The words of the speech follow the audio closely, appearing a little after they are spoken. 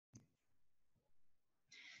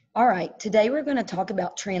All right, today we're going to talk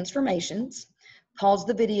about transformations. Pause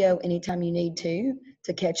the video anytime you need to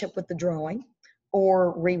catch up with the drawing,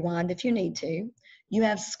 or rewind if you need to. You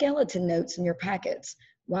have skeleton notes in your packets.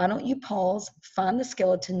 Why don't you pause, find the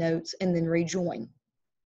skeleton notes, and then rejoin?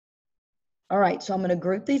 All right, so I'm going to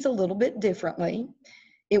group these a little bit differently.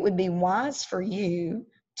 It would be wise for you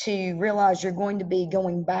to realize you're going to be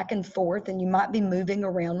going back and forth, and you might be moving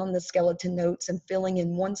around on the skeleton notes and filling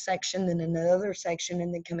in one section, then another section,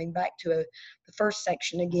 and then coming back to the first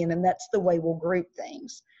section again, and that's the way we'll group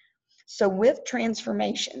things. So with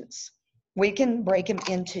transformations, we can break them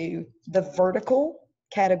into the vertical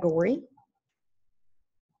category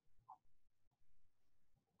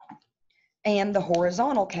and the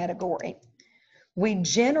horizontal category. We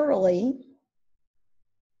generally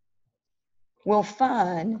will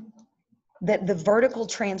find that the vertical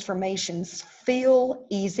transformations feel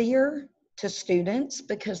easier to students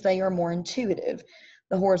because they are more intuitive.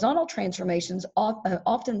 The horizontal transformations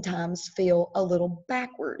oftentimes feel a little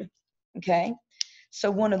backward, okay?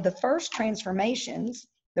 So one of the first transformations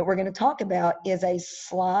that we're going to talk about is a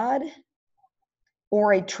slide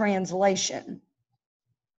or a translation.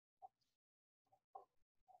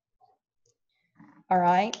 All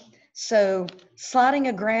right, so sliding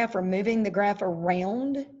a graph or moving the graph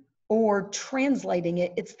around or translating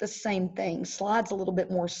it, it's the same thing. Slide's a little bit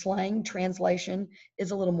more slang, translation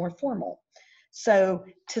is a little more formal. So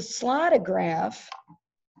to slide a graph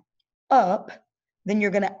up, then you're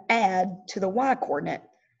going to add to the y coordinate.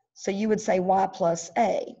 So you would say y plus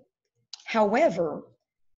a. However,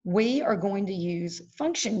 we are going to use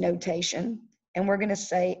function notation, and we're going to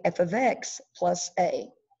say f of x plus a.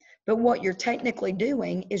 But what you're technically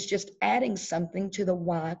doing is just adding something to the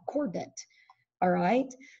y coordinate. All right,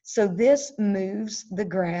 so this moves the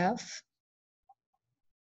graph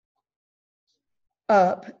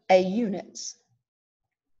up a units.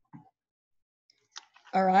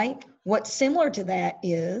 All right, what's similar to that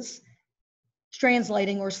is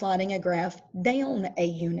translating or sliding a graph down a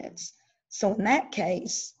units. So in that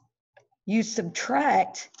case, you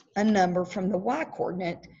subtract a number from the y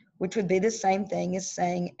coordinate, which would be the same thing as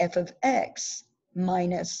saying f of x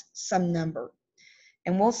minus some number.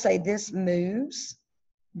 And we'll say this moves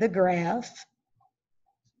the graph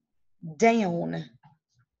down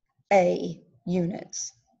a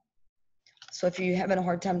units. So if you're having a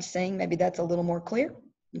hard time seeing, maybe that's a little more clear,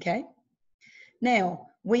 okay? Now,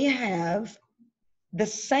 we have the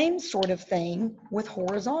same sort of thing with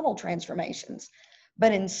horizontal transformations,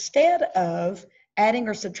 but instead of adding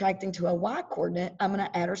or subtracting to a y coordinate, I'm going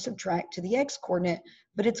to add or subtract to the x coordinate,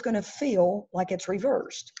 but it's going to feel like it's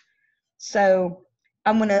reversed. So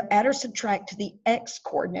I'm going to add or subtract to the x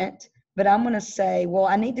coordinate, but I'm going to say, well,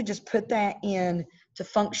 I need to just put that in to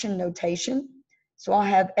function notation. So I'll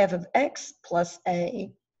have f of x plus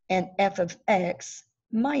a and f of x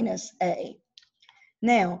minus a.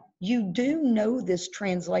 Now, you do know this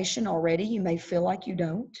translation already. You may feel like you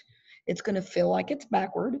don't. It's going to feel like it's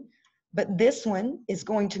backward, but this one is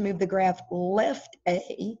going to move the graph left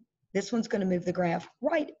a. This one's going to move the graph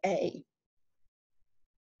right a.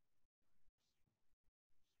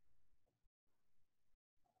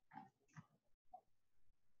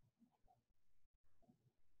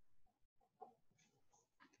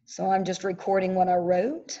 So I'm just recording what I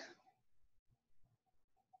wrote.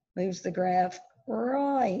 Moves the graph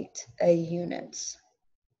right a units.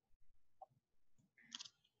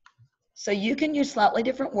 So you can use slightly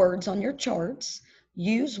different words on your charts.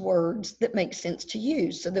 Use words that make sense to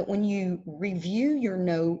you so that when you review your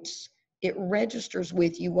notes, it registers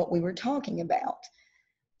with you what we were talking about.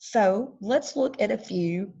 So let's look at a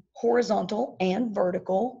few horizontal and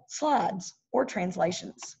vertical slides or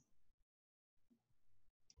translations.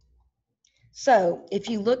 So if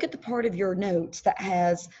you look at the part of your notes that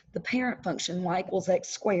has the parent function y equals x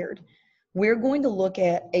squared, we're going to look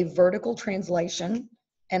at a vertical translation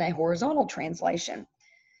and a horizontal translation.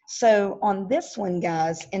 So on this one,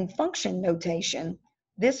 guys, in function notation,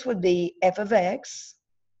 this would be f of x,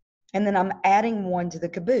 and then I'm adding 1 to the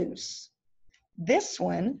caboose. This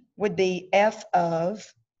one would be f of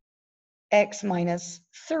x minus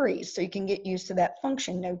 3, so you can get used to that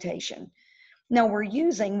function notation. Now we're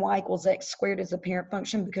using y equals x squared as a parent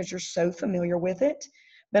function because you're so familiar with it.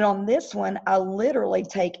 But on this one, I literally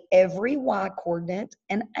take every y coordinate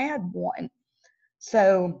and add 1.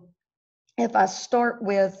 So if I start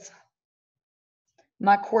with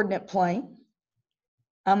my coordinate plane,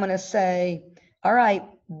 I'm going to say, all right,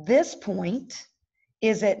 this point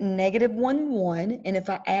is at negative 1, 1. And if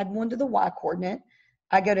I add 1 to the y coordinate,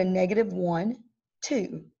 I go to negative 1,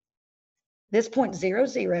 2. This point 0,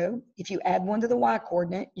 0, if you add 1 to the y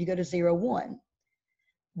coordinate, you go to 0, 1.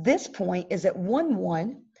 This point is at 1,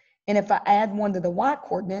 1. And if I add 1 to the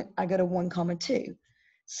y-coordinate, I go to 1, 2.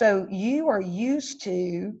 So you are used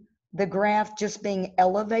to the graph just being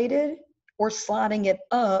elevated or sliding it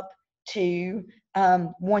up to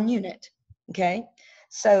 1 unit, okay?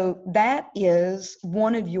 So that is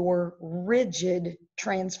one of your rigid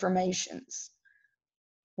transformations.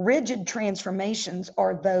 Rigid transformations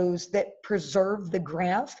are those that preserve the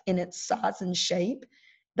graph in its size and shape.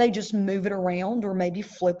 They just move it around or maybe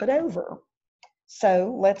flip it over.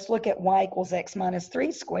 So let's look at y equals x minus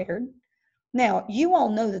 3 squared. Now, you all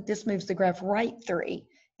know that this moves the graph right 3.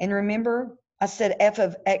 And remember, I said f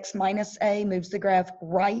of x minus a moves the graph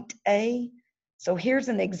right a. So here's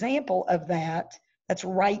an example of that. That's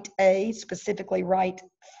right a, specifically right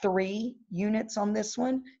 3 units on this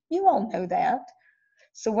one. You all know that.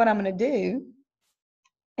 So what I'm going to do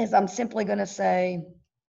is I'm simply going to say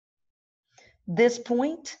this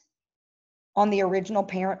point on the original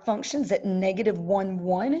parent functions at negative 1,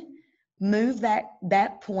 1, move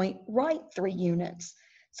that point right 3 units.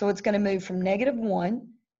 So it's going to move from negative 1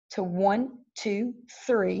 to 1, 2,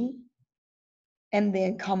 3, and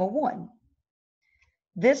then comma 1.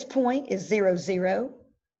 This point is 0, 0.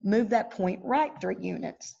 Move that point right 3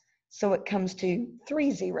 units. So it comes to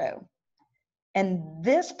 3, 0. And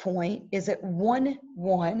this point is at 1,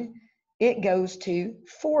 1. It goes to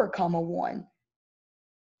 4, comma 1.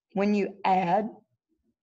 When you add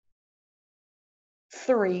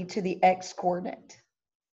 3 to the x coordinate.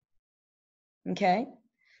 Okay?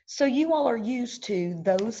 So you all are used to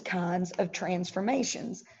those kinds of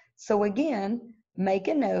transformations. So again, make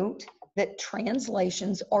a note that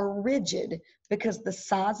translations are rigid because the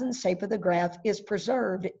size and shape of the graph is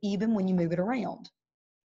preserved even when you move it around.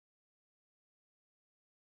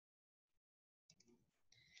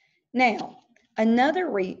 Now, another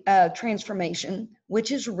transformation,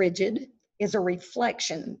 which is rigid, is a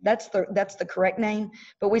reflection. That's the correct name,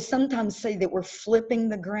 but we sometimes say that we're flipping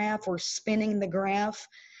the graph or spinning the graph.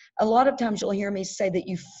 A lot of times you'll hear me say that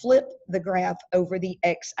you flip the graph over the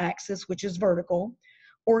x-axis, which is vertical,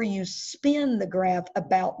 or you spin the graph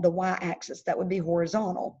about the y-axis, that would be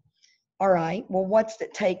horizontal. All right, well, what's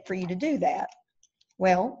it take for you to do that?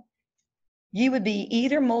 Well, you would be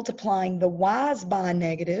either multiplying the y's by a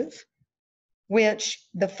negative, which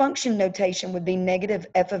the function notation would be negative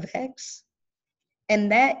f of x,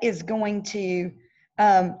 and that is going to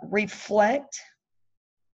reflect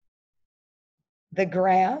the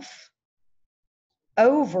graph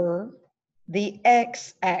over the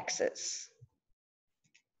x-axis,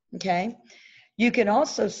 okay? You can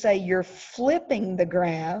also say you're flipping the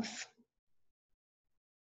graph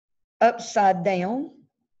upside down,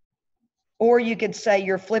 or you could say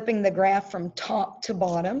you're flipping the graph from top to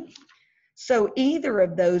bottom. So either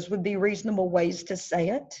of those would be reasonable ways to say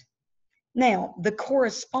it. Now, the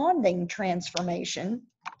corresponding transformation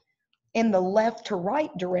in the left to right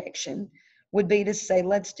direction would be to say,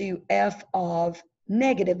 let's do f of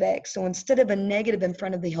negative x. So instead of a negative in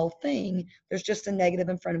front of the whole thing, there's just a negative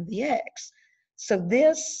in front of the x. So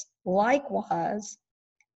this, likewise,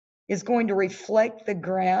 is going to reflect the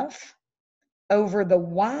graph over the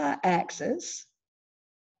y-axis.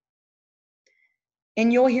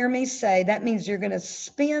 And you'll hear me say that means you're going to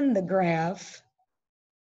spin the graph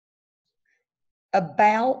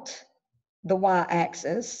about the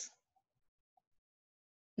y-axis,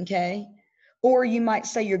 okay? Or you might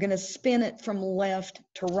say you're going to spin it from left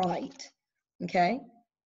to right, okay?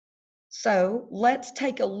 So let's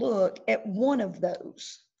take a look at one of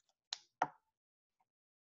those.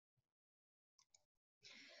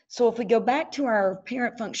 So if we go back to our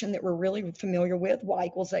parent function that we're really familiar with, y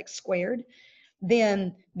equals x squared,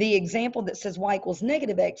 then the example that says y equals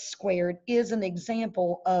negative x squared is an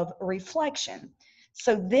example of reflection.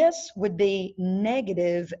 So this would be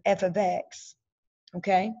negative f of x,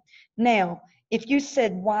 okay? Now, if you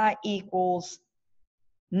said y equals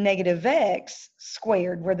negative x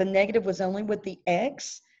squared, where the negative was only with the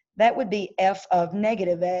x, that would be f of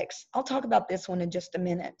negative x. I'll talk about this one in just a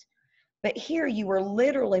minute. But here you are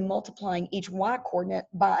literally multiplying each y-coordinate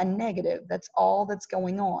by a negative. That's all that's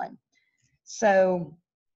going on. So,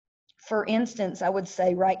 for instance, I would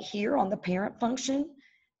say right here on the parent function,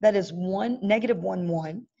 that is negative 1,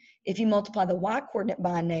 1. If you multiply the y-coordinate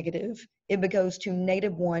by a negative, it goes to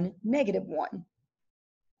negative 1, negative 1.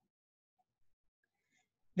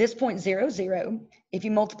 This point 0, 0, if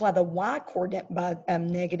you multiply the y-coordinate by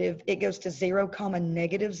negative, it goes to 0,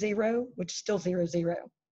 negative 0, which is still 0, 0.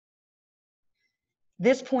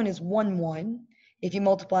 This point is 1, 1. If you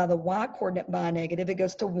multiply the y-coordinate by a negative, it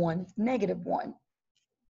goes to 1, negative 1.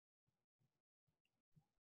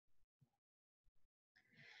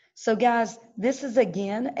 So guys, this is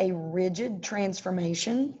again a rigid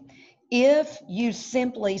transformation. If you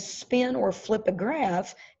simply spin or flip a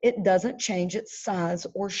graph, it doesn't change its size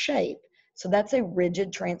or shape. So that's a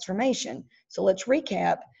rigid transformation. So let's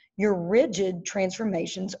recap. Your rigid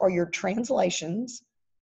transformations are your translations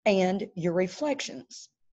and your reflections.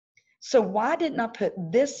 So why didn't I put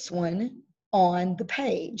this one on the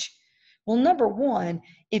page? Well, number one,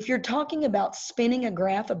 if you're talking about spinning a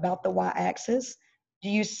graph about the y-axis, do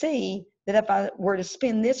you see that if I were to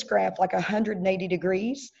spin this graph like 180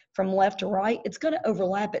 degrees from left to right, it's going to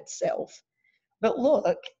overlap itself. But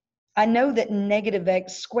look, I know that negative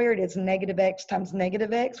x squared is negative x times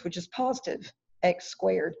negative x, which is positive x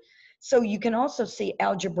squared. So you can also see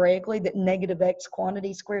algebraically that negative x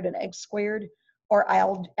quantity squared and x squared are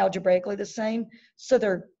algebraically the same. So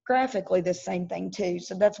they're graphically the same thing too.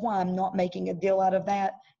 So that's why I'm not making a deal out of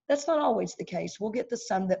that. That's not always the case. We'll get to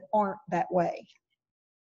some that aren't that way.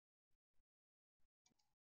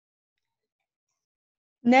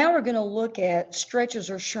 Now we're going to look at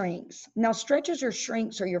stretches or shrinks. Now, stretches or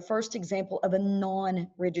shrinks are your first example of a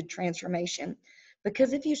non-rigid transformation,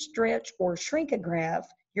 because if you stretch or shrink a graph,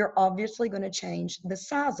 you're obviously going to change the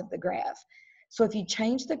size of the graph. So if you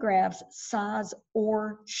change the graph's size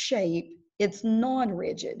or shape, it's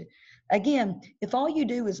non-rigid. Again, if all you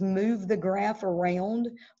do is move the graph around,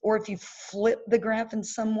 or if you flip the graph in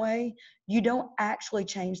some way, you don't actually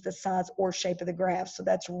change the size or shape of the graph, so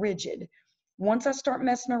that's rigid. Once I start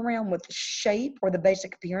messing around with the shape or the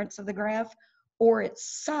basic appearance of the graph or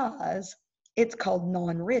its size, it's called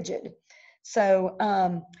non-rigid. So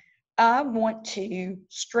I want to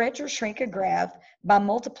stretch or shrink a graph by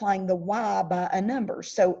multiplying the y by a number.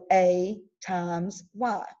 So a times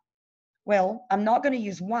y. Well, I'm not going to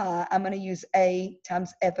use y. I'm going to use a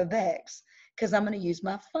times f of x because I'm going to use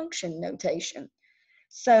my function notation.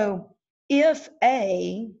 So if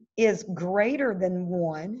a is greater than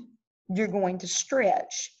 1, you're going to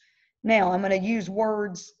stretch. Now, I'm going to use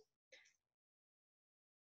words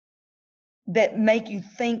that make you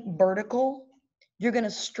think vertical. You're going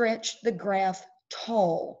to stretch the graph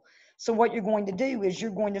tall. So what you're going to do is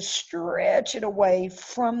you're going to stretch it away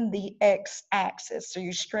from the x-axis. So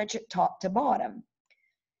you stretch it top to bottom.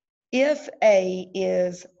 If a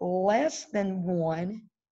is less than 1,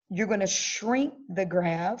 you're going to shrink the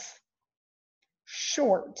graph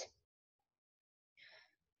short.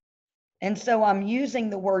 And so I'm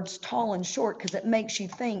using the words tall and short because it makes you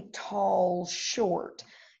think tall, short,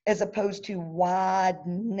 as opposed to wide,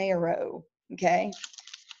 narrow, okay?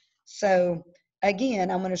 So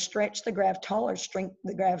again, I'm going to stretch the graph tall or shrink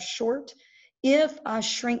the graph short. If I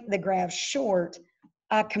shrink the graph short,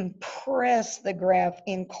 I compress the graph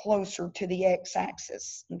in closer to the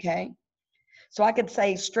x-axis, okay? So I could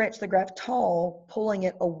say stretch the graph tall, pulling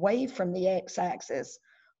it away from the x-axis,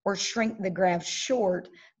 or shrink the graph short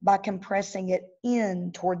by compressing it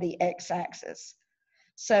in toward the x-axis.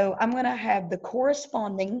 So I'm going to have the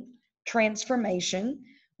corresponding transformation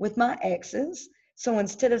with my x's. So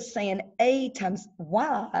instead of saying a times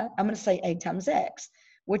y, I'm going to say a times x,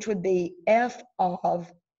 which would be f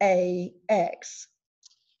of ax.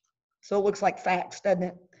 So it looks like facts, doesn't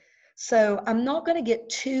it? So I'm not going to get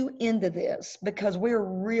too into this because we're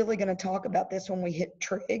really going to talk about this when we hit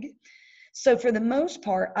trig. So for the most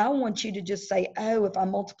part, I want you to just say, oh, if I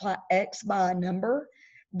multiply x by a number,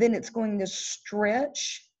 then it's going to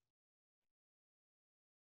stretch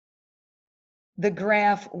the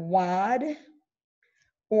graph wide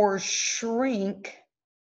or shrink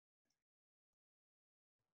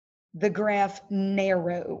the graph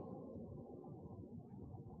narrow.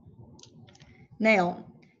 Now,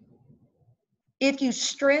 if you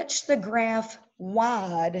stretch the graph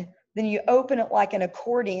wide, then you open it like an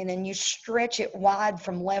accordion and you stretch it wide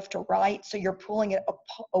from left to right, so you're pulling it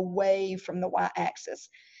away from the y-axis.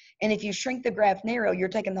 And if you shrink the graph narrow, you're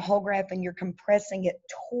taking the whole graph and you're compressing it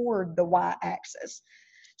toward the y-axis.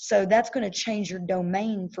 So that's going to change your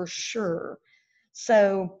domain for sure.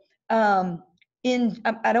 So I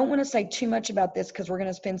don't want to say too much about this because we're going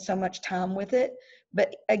to spend so much time with it.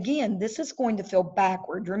 But again, this is going to feel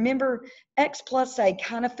backward. Remember, x plus a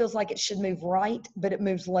kind of feels like it should move right, but it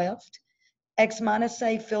moves left. X minus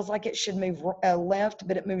a feels like it should move left,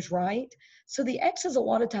 but it moves right. So the x's a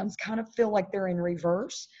lot of times kind of feel like they're in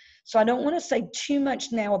reverse. So I don't want to say too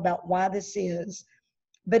much now about why this is.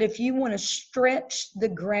 But if you want to stretch the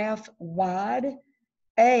graph wide,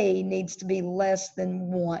 a needs to be less than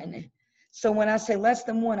 1. So when I say less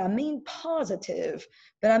than 1, I mean positive,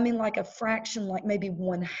 but I mean like a fraction, like maybe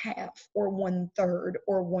 1/2 or 1/3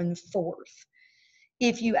 or 1/4.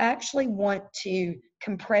 If you actually want to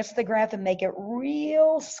compress the graph and make it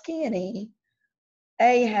real skinny,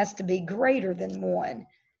 A has to be greater than 1.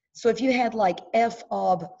 So if you had like f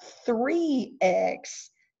of 3x,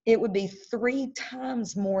 it would be 3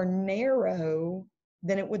 times more narrow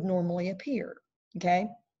than it would normally appear, okay?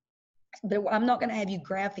 But I'm not going to have you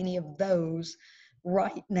graph any of those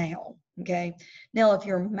right now, okay? Now, if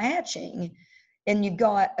you're matching and you've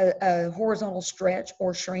got a horizontal stretch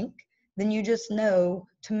or shrink, then you just know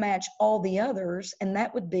to match all the others, and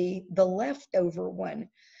that would be the leftover one.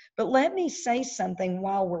 But let me say something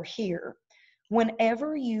while we're here.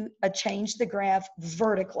 Whenever you change the graph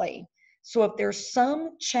vertically, so if there's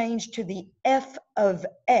some change to the f of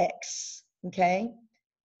x, okay,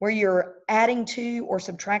 where you're adding to or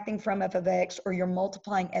subtracting from f of x, or you're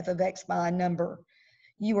multiplying f of x by a number,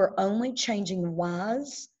 you are only changing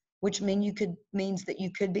y's, which means that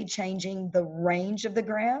you could be changing the range of the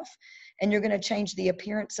graph, and you're going to change the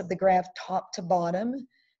appearance of the graph top to bottom,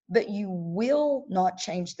 but you will not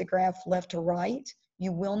change the graph left to right.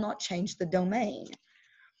 You will not change the domain.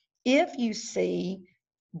 If you see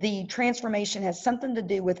the transformation has something to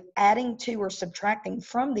do with adding to or subtracting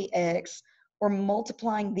from the x, or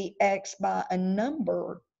multiplying the x by a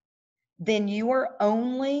number, then you are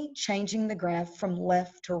only changing the graph from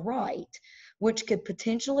left to right, which could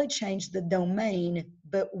potentially change the domain,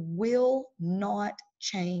 but will not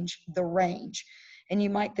change the range. And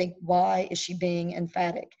you might think, why is she being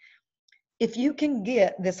emphatic? If you can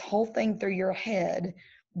get this whole thing through your head,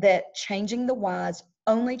 that changing the y's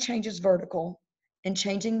only changes vertical and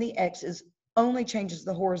changing the x's only changes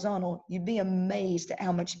the horizontal, you'd be amazed at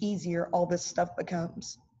how much easier all this stuff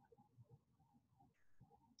becomes.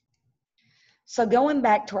 So going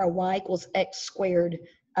back to our y equals x squared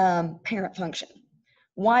parent function,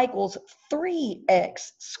 y equals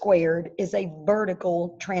 3x squared is a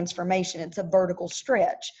vertical transformation. It's a vertical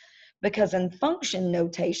stretch, because in function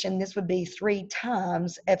notation, this would be 3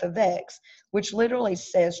 times f of x, which literally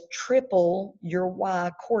says triple your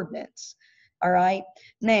y coordinates. All right.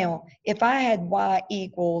 Now, if I had y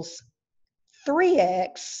equals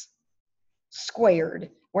 3x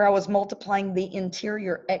squared, where I was multiplying the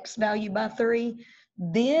interior x value by 3,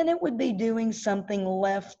 then it would be doing something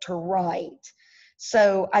left to right.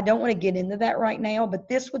 So I don't want to get into that right now, but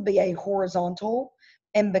this would be a horizontal.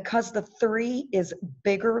 And because the 3 is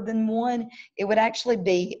bigger than 1, it would actually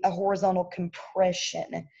be a horizontal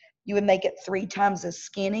compression. You would make it 3 times as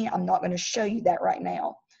skinny. I'm not going to show you that right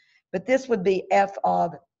now. But this would be f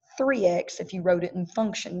of 3x if you wrote it in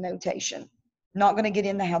function notation. Not going to get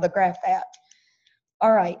into how to graph that.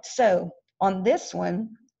 All right, so on this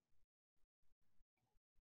one,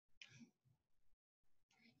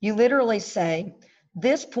 you literally say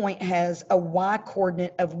this point has a y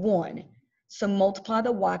coordinate of 1. So multiply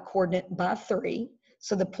the y coordinate by 3.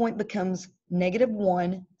 So the point becomes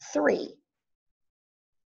 -1, 3.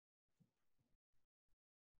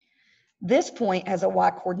 This point has a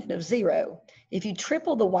y coordinate of 0. If you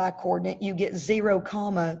triple the y coordinate, you get 0,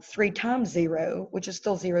 3 times 0, which is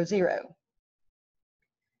still 0, 0.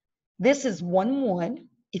 This is 1, 1.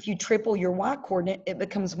 If you triple your y coordinate, it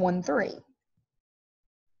becomes 1, 3.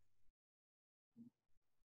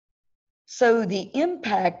 So the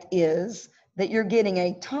impact is that you're getting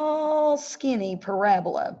a tall, skinny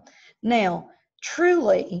parabola. Now,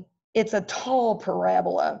 truly, it's a tall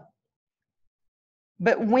parabola.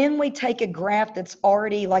 But when we take a graph that's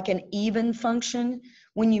already like an even function,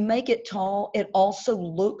 when you make it tall, it also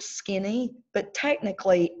looks skinny, but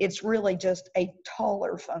technically it's really just a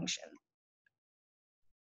taller function.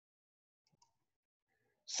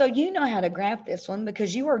 So you know how to graph this one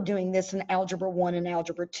because you are doing this in Algebra 1 and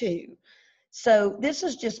Algebra 2. So this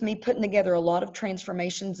is just me putting together a lot of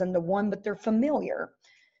transformations into one, but they're familiar.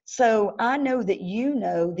 So I know that you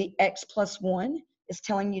know the x plus 1 is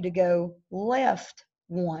telling you to go left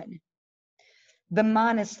 1. The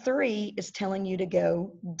 -3 is telling you to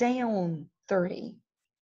go down 3.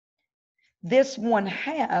 This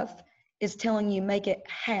 1/2 is telling you make it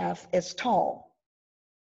half as tall.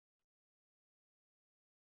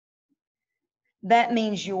 That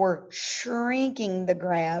means you're shrinking the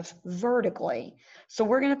graph vertically. So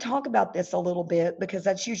we're going to talk about this a little bit because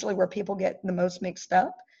that's usually where people get the most mixed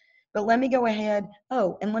up. But let me go ahead.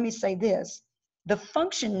 Oh, and let me say this. The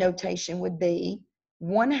function notation would be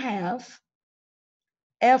 1/2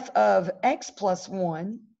 f of x plus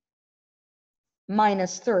 1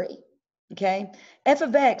 minus 3. Okay? F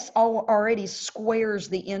of x already squares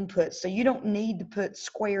the input. So you don't need to put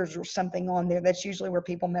squares or something on there. That's usually where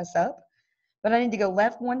people mess up. But I need to go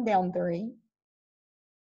left 1, down 3.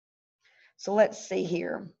 So let's see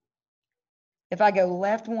here. If I go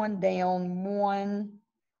left 1, down 1,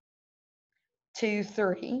 2,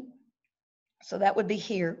 3. So that would be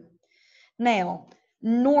here. Now,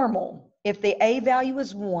 Normal, if the A value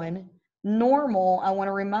is 1, normal, I want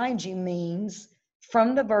to remind you, means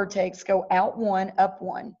from the vertex, go out 1, up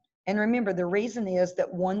 1. And remember, the reason is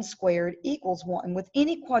that 1 squared equals 1. With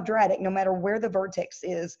any quadratic, no matter where the vertex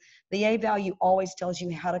is, the A value always tells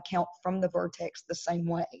you how to count from the vertex the same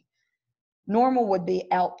way. Normal would be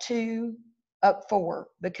out 2, up 4,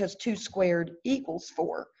 because 2 squared equals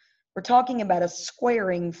 4. We're talking about a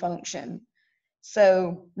squaring function.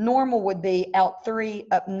 So normal would be out 3,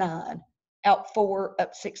 up 9, out 4,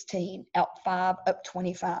 up 16, out 5, up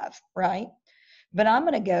 25, right? But I'm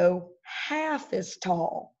going to go half as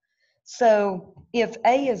tall. So if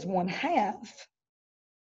A is 1/2,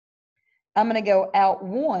 I'm going to go out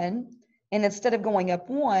 1, and instead of going up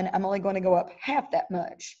 1, I'm only going to go up half that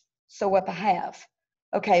much. So up a half.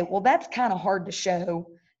 Okay, well, that's kind of hard to show,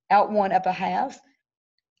 out 1, up a half.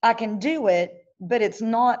 I can do it, but it's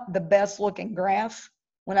not the best looking graph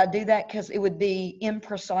when I do that because it would be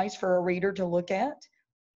imprecise for a reader to look at.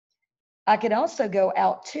 I could also go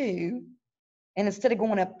out 2, and instead of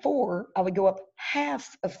going up 4, I would go up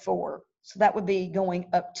half of 4. So that would be going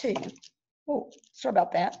up 2. Oh, sorry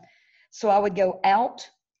about that. So I would go out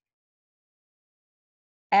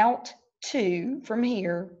 2 from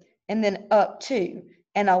here, and then up 2.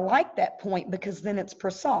 And I like that point because then it's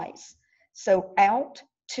precise. So out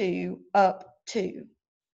 2, up 2.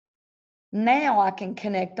 Now I can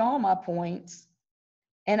connect all my points,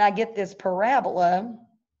 and I get this parabola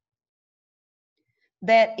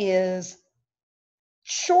that is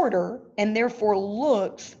shorter and therefore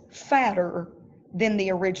looks fatter than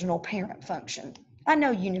the original parent function. I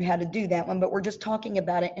know you knew how to do that one, but we're just talking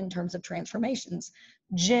about it in terms of transformations,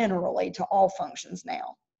 generally to all functions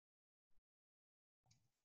now.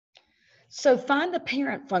 So find the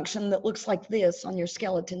parent function that looks like this on your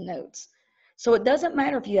skeleton notes. So it doesn't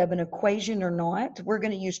matter if you have an equation or not, we're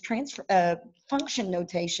going to use function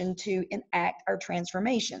notation to enact our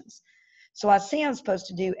transformations. So I say I'm supposed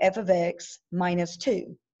to do f of x minus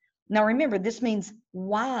 2. Now remember, this means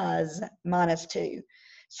y's minus 2.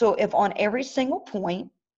 So if on every single point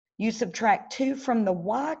you subtract 2 from the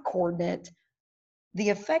y coordinate, the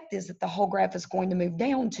effect is that the whole graph is going to move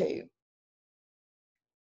down 2.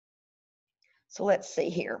 So let's see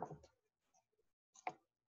here.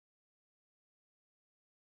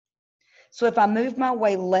 So if I move my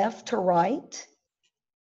way left to right,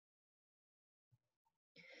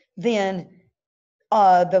 then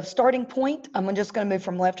the starting point, I'm just going to move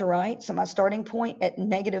from left to right. So my starting point at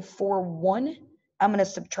 -4, 1, I'm going to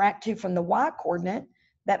subtract 2 from the y coordinate.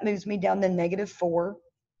 That moves me down to -4,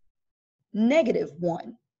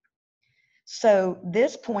 -1. So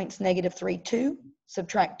this point's -3, 2.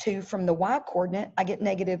 Subtract 2 from the y coordinate, I get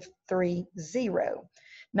 -3, 0.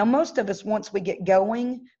 Now, most of us, once we get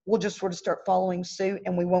going, we'll just sort of start following suit,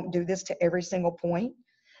 and we won't do this to every single point.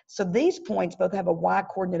 So these points both have a y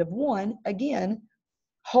coordinate of 1. Again,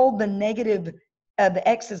 hold the negative, the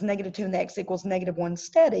x is -2 and the x equals -1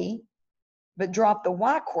 steady, but drop the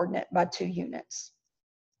y coordinate by 2 units.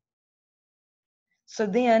 So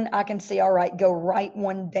then I can see, all right, go right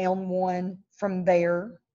 1, down 1 from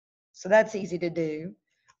there. So that's easy to do.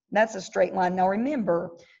 That's a straight line. Now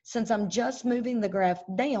remember, since I'm just moving the graph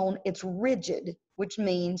down, it's rigid, which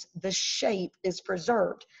means the shape is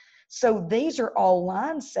preserved. So these are all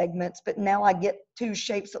line segments, but now I get 2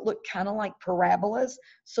 shapes that look kind of like parabolas.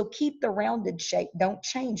 So keep the rounded shape, don't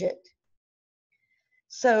change it.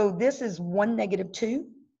 So this is 1, -2.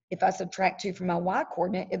 If I subtract 2 from my y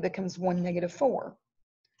coordinate, it becomes 1, -4.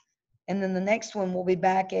 And then the next one will be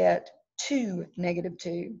back at 2,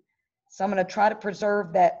 -2. So I'm going to try to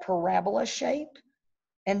preserve that parabola shape.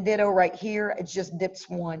 And ditto right here, it just dips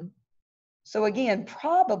 1. So again,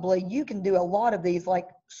 probably you can do a lot of these like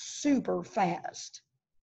super fast.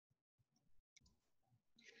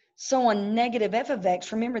 So on -f of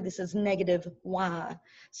x, remember this is -y.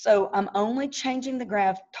 So I'm only changing the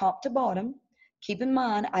graph top to bottom. Keep in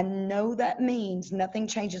mind, I know that means nothing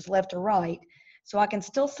changes left or right. So I can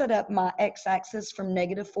still set up my x-axis from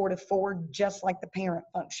 -4 to 4, just like the parent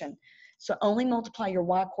function. So only multiply your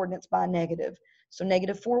y coordinates by a negative. So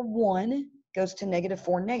 -4, 1 goes to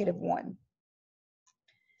 -4, -1.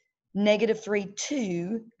 -3,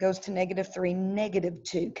 2 goes to -3,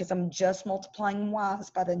 -2, because I'm just multiplying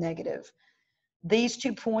y's by the negative. These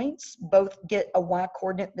 2 points both get a y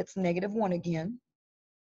coordinate that's -1 again.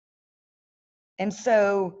 And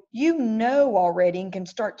so you know already and can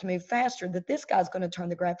start to move faster that this guy's going to turn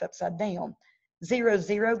the graph upside down. 0,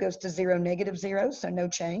 0 goes to 0, -0, so no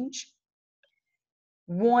change.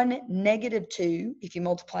 1, -2, if you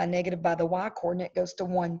multiply negative by the y coordinate, goes to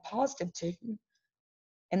 1, +2.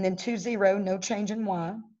 And then 2, 0, no change in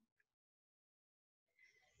y.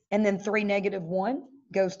 And then 3, -1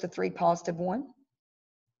 goes to 3, +1.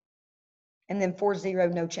 And then 4, 0,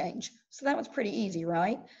 no change. So that was pretty easy,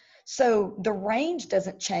 right? So the range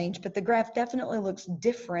doesn't change, but the graph definitely looks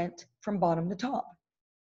different from bottom to top.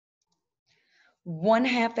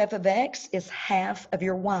 1/2 f of x is half of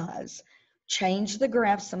your y's. Change the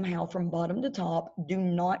graph somehow from bottom to top. Do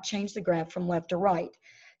not change the graph from left to right.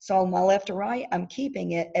 So on my left to right, I'm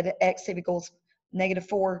keeping it at x equals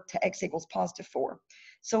 -4 to x equals +4.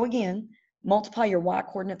 So again, multiply your y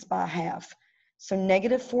coordinates by 1/2. So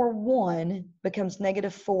 -4, 1 becomes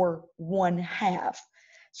 -4, 1/2.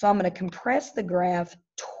 So I'm going to compress the graph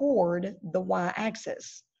toward the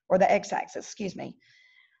y-axis, or the x-axis, excuse me.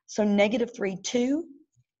 So -3, 2,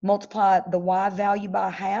 multiply the y value by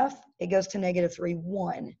 1/2, it goes to -3,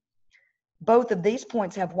 1. Both of these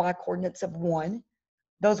points have y coordinates of 1.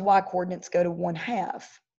 Those y coordinates go to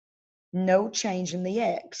 1/2. No change in the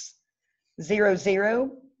x. 0,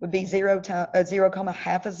 0 would be 0,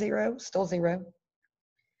 0,1/2 of 0, still 0.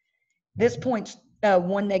 This point's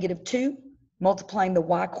 1, -2. Multiplying the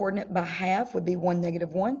y coordinate by 1/2 would be 1,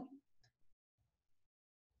 -1.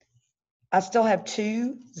 I still have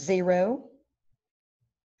 2, 0.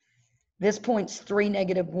 This point's 3,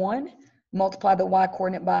 -1. Multiply the y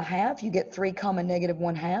coordinate by 1/2, you get 3,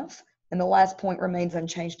 -1/2, and the last point remains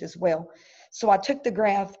unchanged as well. So I took the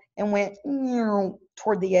graph and went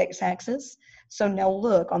toward the x-axis. So now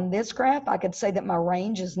look, on this graph, I could say that my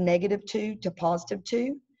range is -2 to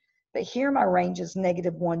 +2, but here my range is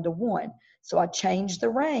 -1 to 1. So I changed the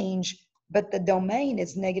range, but the domain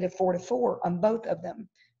is -4 to 4 on both of them.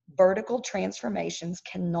 Vertical transformations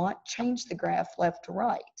cannot change the graph left to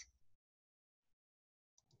right.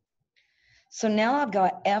 So now I've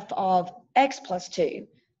got f of x plus 2.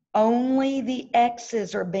 Only the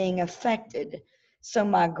x's are being affected. So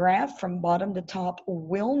my graph from bottom to top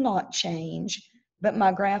will not change, but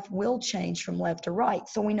my graph will change from left to right.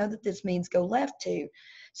 So we know that this means go left 2.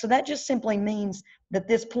 So that just simply means that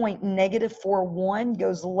this point -4, 1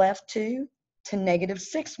 goes left 2 to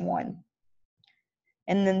 -6, 1.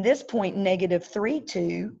 And then this point, -3,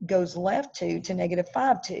 2, goes left 2 to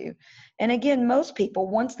 -5, 2. And again, most people,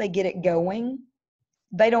 once they get it going,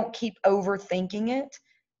 they don't keep overthinking it.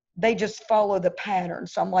 They just follow the pattern.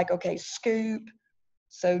 So I'm like, okay, scoop,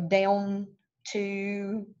 so down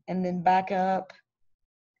 2, and then back up,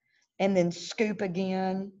 and then scoop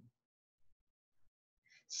again.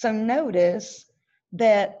 So notice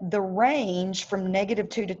that the range from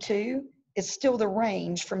 -2 to 2 is still the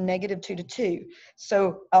range from -2 to 2.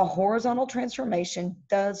 So a horizontal transformation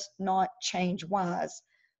does not change y's,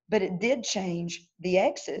 but it did change the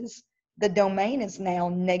x's. The domain is now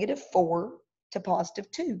 -4 to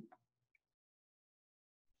 +2.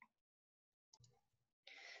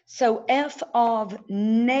 So f of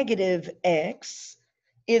 -x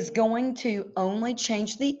is going to only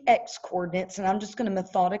change the x coordinates, and I'm just going to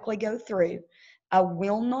methodically go through. I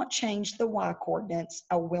will not change the y coordinates.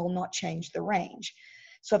 I will not change the range.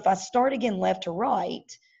 So if I start again left to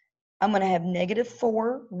right, I'm going to have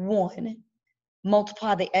 -4, 1,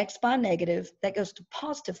 multiply the x by negative, that goes to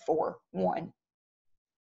 +4, 1.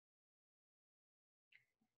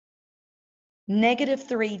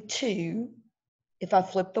 -3, 2, if I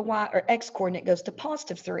flip the y or x coordinate, goes to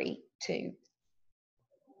 +3, 2.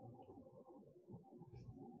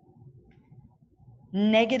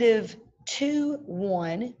 -2,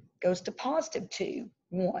 1 goes to +2,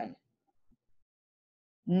 1.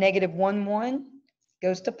 -1, 1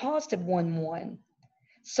 goes to +1, 1.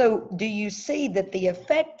 So do you see that the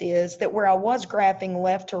effect is that where I was graphing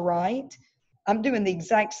left to right, I'm doing the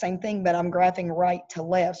exact same thing, but I'm graphing right to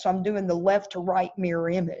left. So I'm doing the left to right mirror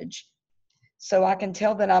image. So I can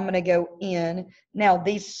tell that I'm going to go in. Now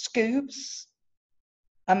these scoops,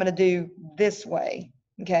 I'm going to do this way,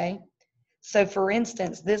 okay? So for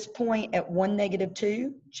instance, this point at 1,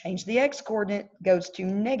 -2, change the x coordinate, goes to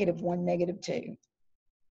 -1, -2.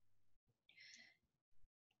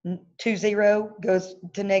 2, 0 goes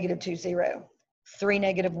to -2, 0. 3,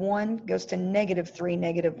 -1 goes to -3,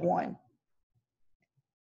 -1.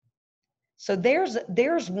 So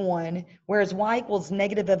there's one, whereas y equals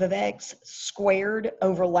negative f of x squared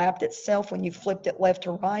overlapped itself when you flipped it left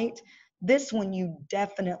to right. This one you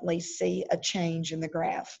definitely see a change in the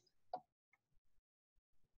graph.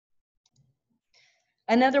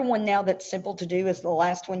 Another one now that's simple to do is the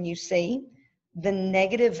last one you see, the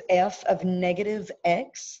negative f of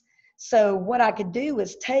 -x. So what I could do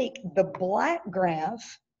is take the black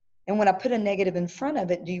graph, and when I put a negative in front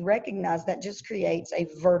of it, do you recognize that just creates a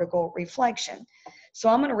vertical reflection? So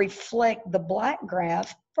I'm going to reflect the black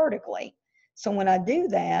graph vertically. So when I do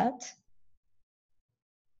that,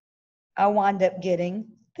 I wind up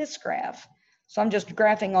getting this graph. So I'm just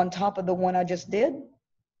graphing on top of the one I just did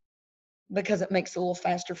because it makes it a little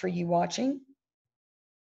faster for you watching.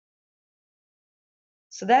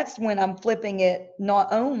 So that's when I'm flipping it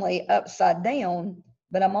not only upside down,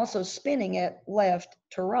 but I'm also spinning it left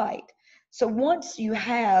to right. So once you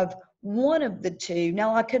have one of the two,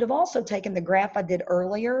 now I could have also taken the graph I did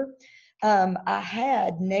earlier. I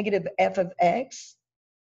had negative f of x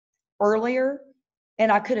earlier,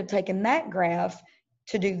 and I could have taken that graph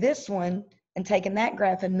to do this one and taken that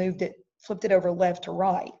graph and moved it, flipped it over left to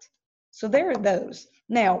right. So there are those.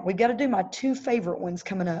 Now we've got to do my two favorite ones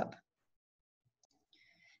coming up.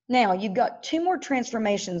 Now you've got two more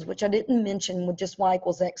transformations, which I didn't mention with just y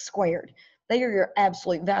equals x squared. They are your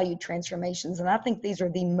absolute value transformations, and I think these are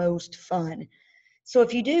the most fun. So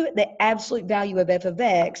if you do the absolute value of f of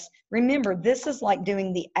x, remember this is like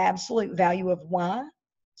doing the absolute value of y.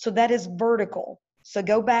 So that is vertical. So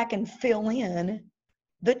go back and fill in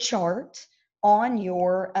the chart on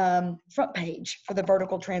your front page for the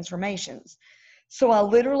vertical transformations. So I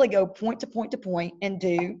literally go point to point to point and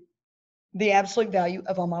do the absolute value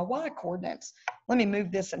of all my y coordinates. Let me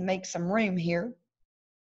move this and make some room here.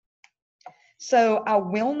 So I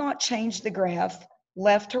will not change the graph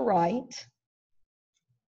left to right.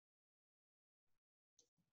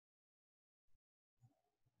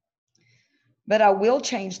 But I will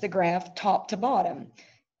change the graph top to bottom.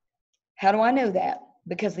 How do I know that?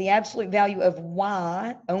 Because the absolute value of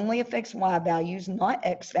y only affects y values, not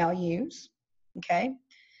x values, okay?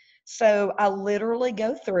 So I literally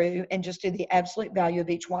go through and just do the absolute value of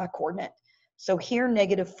each y coordinate. So here,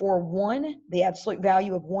 negative 4, 1, the absolute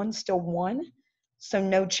value of 1 is still 1, so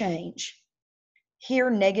no change.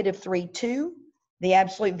 Here, negative 3, 2, the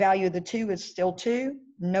absolute value of the 2 is still 2,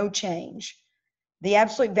 no change. The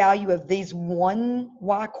absolute value of these 1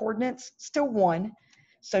 y coordinates, still 1,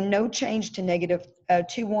 so no change to negative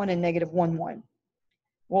 2, 1 and negative 1, 1.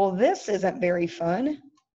 Well, this isn't very fun.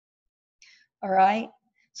 All right,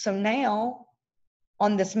 so now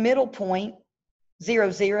on this middle point,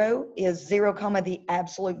 0, 0 is 0, comma the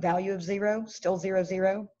absolute value of 0, still 0,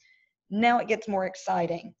 0. Now it gets more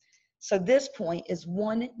exciting. So this point is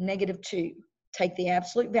 1, negative 2. Take the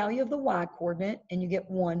absolute value of the y coordinate and you get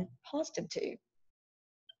 1, positive 2.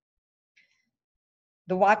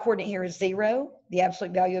 The y coordinate here is 0. The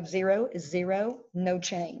absolute value of 0 is 0, no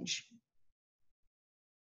change.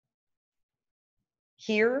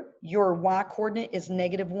 Here, your y coordinate is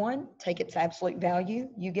negative 1. Take its absolute value,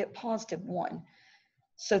 you get positive 1.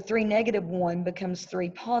 So 3, negative 1 becomes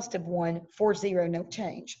 3, positive 1, 4, 0, no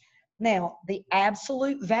change. Now, the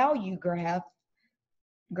absolute value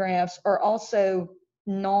graphs are also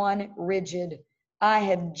non-rigid. I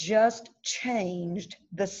have just changed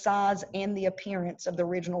the size and the appearance of the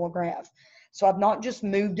original graph. So I've not just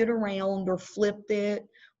moved it around or flipped it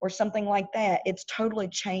or something like that. It's totally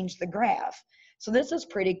changed the graph. So this is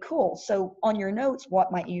pretty cool. So on your notes,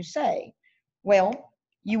 what might you say? Well,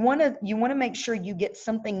 you want to make sure you get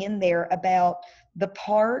something in there about the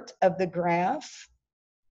part of the graph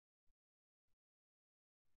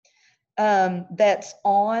that's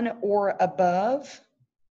on or above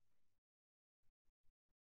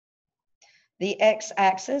the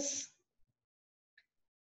x-axis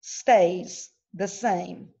stays the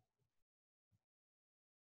same.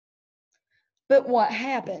 But what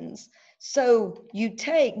happens? So you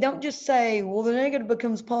don't just say, well, the negative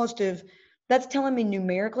becomes positive. That's telling me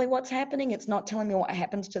numerically what's happening. It's not telling me what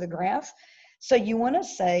happens to the graph. So you want to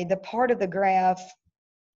say the part of the graph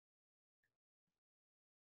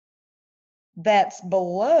that's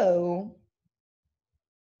below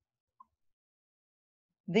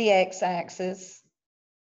the x-axis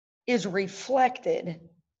is reflected.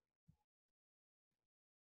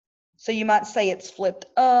 So you might say it's flipped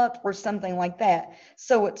up or something like that.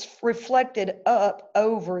 So it's reflected up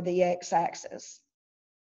over the x-axis.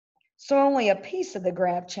 So only a piece of the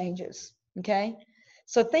graph changes, okay?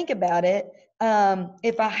 So think about it.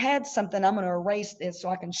 If I had something, I'm going to erase this so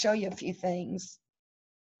I can show you a few things.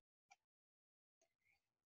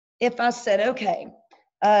 If I said, okay,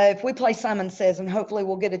 if we play Simon Says, and hopefully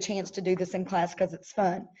we'll get a chance to do this in class because it's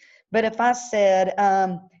fun. But if I said,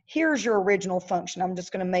 here's your original function, I'm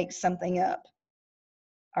just going to make something up.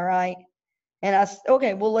 All right. And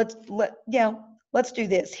okay, well, let's do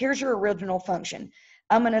this. Here's your original function.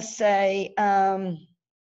 I'm going to say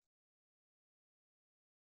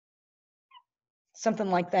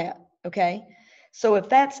something like that. Okay. So if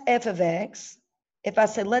that's f of x, if I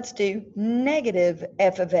said, let's do negative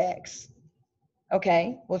f of x.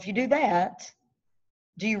 Okay. Well, if you do that,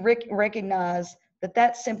 do you recognize that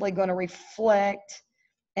that's simply going to reflect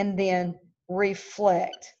and then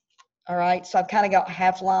reflect? All right, so I've kind of got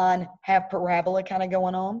half line, half parabola kind of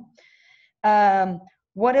going on.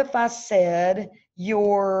 What if I said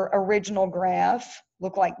your original graph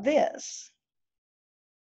looked like this?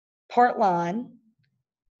 Part line,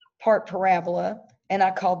 part parabola, and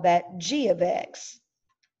I called that g of x.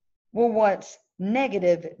 Well, what's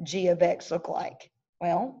negative g of x look like?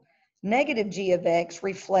 Well, negative g of x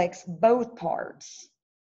reflects both parts.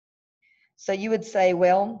 So you would say,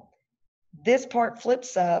 well, this part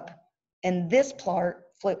flips up and this part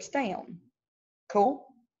flips down. Cool?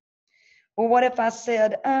 Well, what if I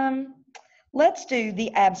said, let's do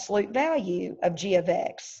the absolute value of g of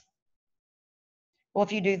x? Well,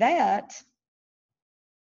 if you do that,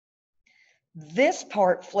 this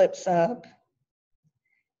part flips up,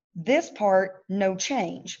 this part, no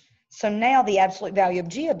change. So now the absolute value of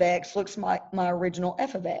g of x looks like my original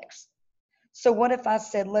f of x. So what if I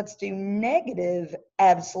said, let's do negative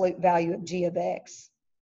absolute value of g of x?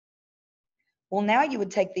 Well, now you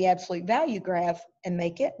would take the absolute value graph and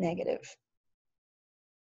make it negative.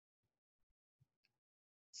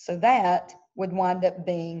 So that would wind up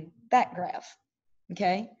being that graph,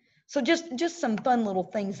 okay? So just some fun little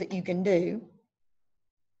things that you can do.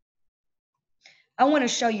 I want to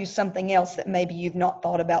show you something else that maybe you've not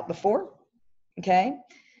thought about before, okay?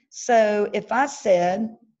 So if I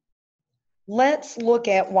said, let's look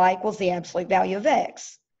at y equals the absolute value of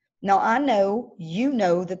x. Now I know you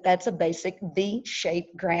know that that's a basic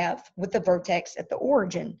V-shaped graph with the vertex at the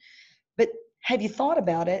origin, but have you thought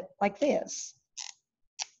about it like this?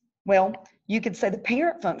 Well, you could say the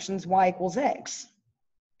parent function is y equals x.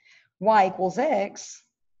 Y equals x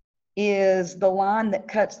is the line that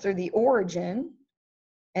cuts through the origin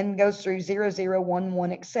and goes through 0, 0, 1,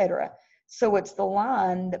 1, etc. So it's the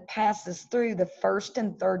line that passes through the first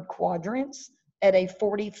and third quadrants at a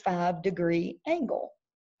 45-degree angle,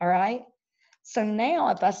 all right? So now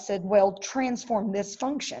if I said, well, transform this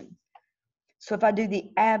function. So if I do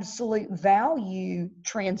the absolute value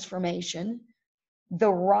transformation, the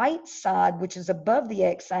right side, which is above the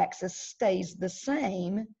x-axis, stays the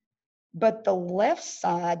same, but the left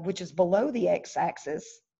side, which is below the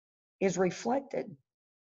x-axis, is reflected.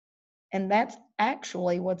 And that's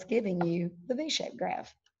actually what's giving you the V-shaped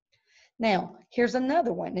graph. Now, here's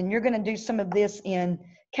another one, and you're going to do some of this in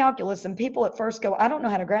calculus, and people at first go, I don't know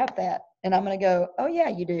how to graph that. And I'm going to go, oh yeah,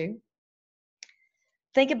 you do.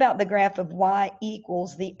 Think about the graph of y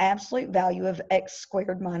equals the absolute value of x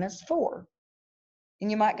squared minus 4.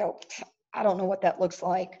 And you might go, I don't know what that looks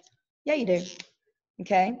like. Yeah, you do.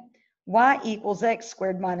 Okay. Y equals x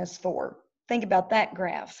squared minus 4. Think about that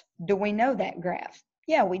graph. Do we know that graph?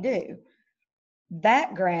 Yeah, we do.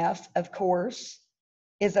 That graph, of course,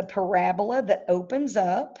 is a parabola that opens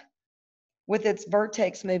up with its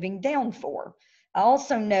vertex moving down 4. I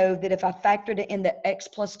also know that if I factored it into x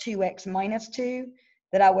plus 2, x minus 2,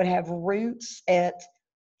 that I would have roots at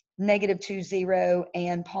negative 2, 0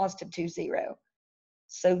 and positive 2, 0.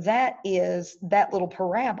 So that is that little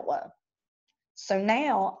parabola. So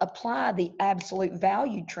now apply the absolute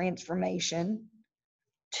value transformation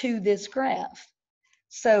to this graph.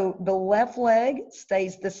 So the left leg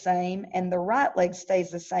stays the same and the right leg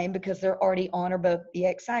stays the same because they're already on or above the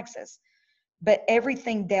x-axis. But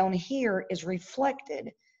everything down here is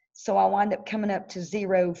reflected. So I wind up coming up to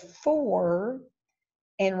 0, 4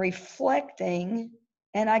 and reflecting,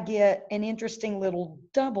 and I get an interesting little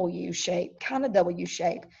W shape, kind of W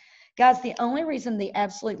shape. Guys, the only reason the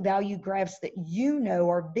absolute value graphs that you know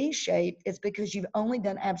are V-shaped is because you've only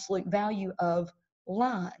done absolute value of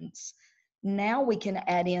lines. Now we can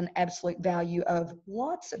add in absolute value of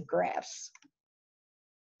lots of graphs.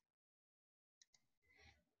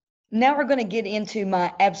 Now we're going to get into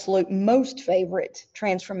my absolute most favorite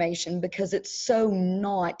transformation because it's so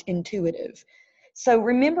not intuitive. So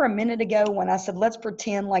remember a minute ago when I said, let's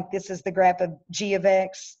pretend like this is the graph of g of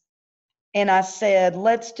x? And I said,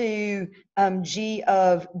 let's do g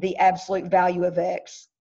of the absolute value of x.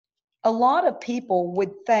 A lot of people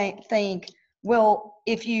would think, well,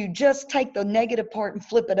 if you just take the negative part and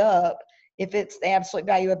flip it up, if it's the absolute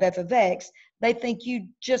value of f of x, they think you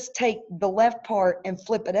just take the left part and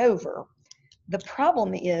flip it over. The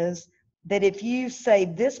problem is that if you say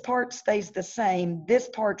this part stays the same, this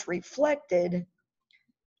part's reflected,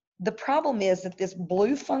 the problem is that this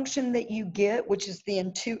blue function that you get, which is the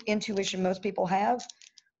intuition most people have,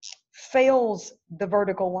 fails the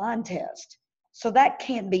vertical line test. So that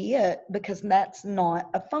can't be it because that's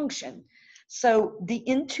not a function. So the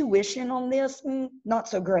intuition on this, not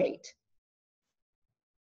so great.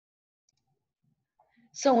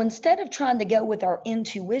 So instead of trying to go with our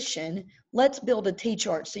intuition, let's build a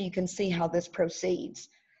T-chart so you can see how this proceeds.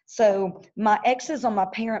 So my x's on my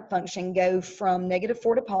parent function go from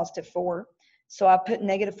 -4 to +4. So I put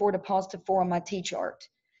 -4 to +4 on my t-chart.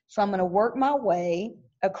 So I'm going to work my way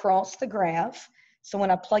across the graph. So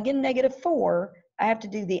when I plug in -4, I have to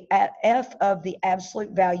do the f of the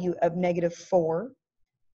absolute value of -4.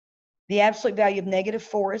 The absolute value of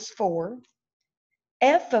 -4 is 4.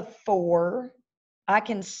 F of 4, I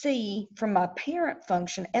can see from my parent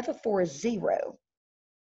function, f of 4 is 0.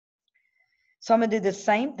 So I'm going to do the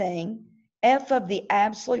same thing. F of the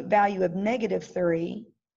absolute value of -3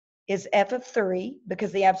 is f of 3,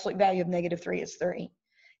 because the absolute value of -3 is 3.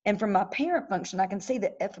 And from my parent function, I can see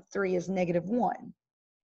that f of 3 is -1.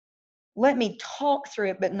 Let me talk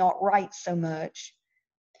through it, but not write so much.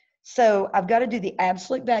 So I've got to do the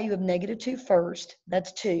absolute value of -2 first.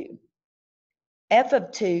 That's 2. F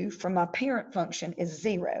of 2 from my parent function is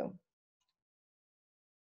 0.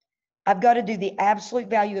 I've got to do the absolute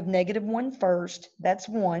value of -1 first. That's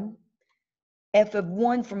 1. F of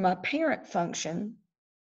 1 from my parent function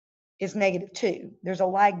is -2. There's a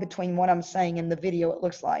lag between what I'm saying and the video, it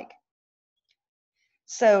looks like.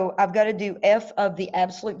 So I've got to do f of the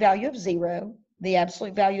absolute value of 0. The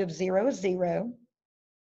absolute value of 0 is 0.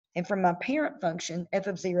 And from my parent function, f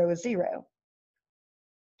of 0 is 0.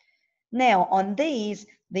 Now on these,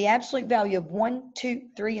 the absolute value of 1, 2,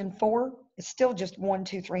 3, and 4 is still just 1,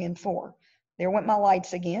 2, 3, and 4. There went my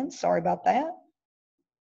lights again. Sorry about that.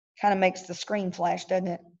 Kind of makes the screen flash, doesn't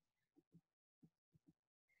it?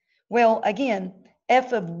 Well, again,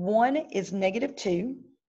 f of 1 is -2.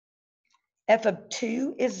 F of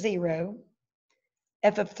 2 is 0.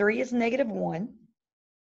 F of 3 is -1.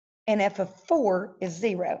 And f of 4 is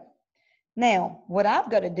 0. Now, what I've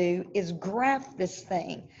got to do is graph this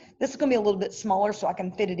thing. This is going to be a little bit smaller so I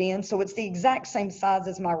can fit it in. So it's the exact same size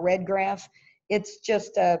as my red graph. It's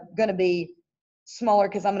just going to be smaller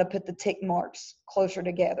because I'm going to put the tick marks closer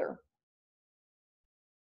together.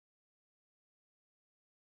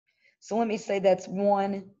 So let me say that's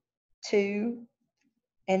 1, 2,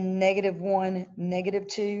 and -1,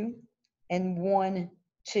 -2, and 1,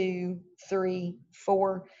 2, 3,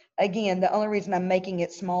 4. Again, the only reason I'm making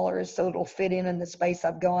it smaller is so it'll fit in the space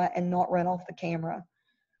I've got and not run off the camera.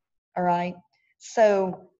 All right.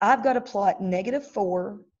 So I've got to plot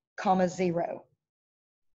 -4, 0.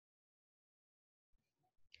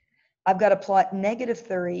 I've got to plot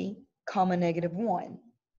 -3, -1.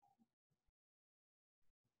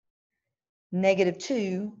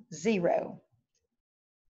 -2, 0.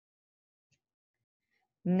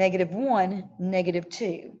 -1,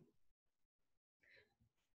 -2.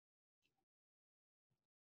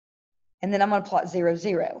 And then I'm going to plot 0,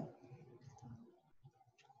 0.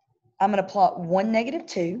 I'm going to plot 1,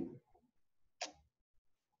 -2,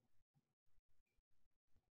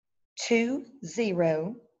 2,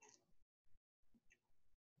 0,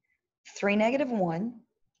 3, -1,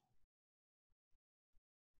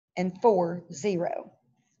 and 4, 0.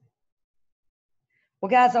 Well,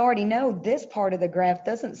 guys, I already know this part of the graph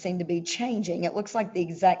doesn't seem to be changing. It looks like the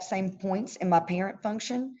exact same points in my parent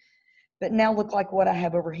function, but now look like what I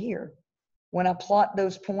have over here. When I plot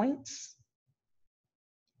those points,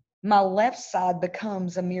 my left side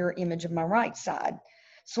becomes a mirror image of my right side.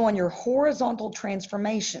 So on your horizontal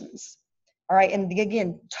transformations, all right, and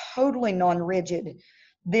again, totally non-rigid,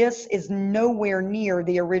 this is nowhere near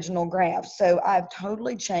the original graph. So I've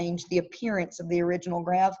totally changed the appearance of the original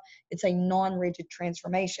graph. It's a non-rigid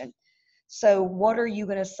transformation. So what are you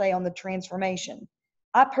going to say on the transformation?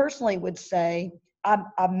 I personally would say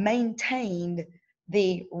I've maintained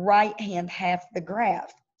the right-hand half of the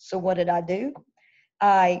graph. So what did I do?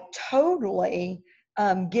 I totally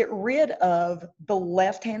get rid of the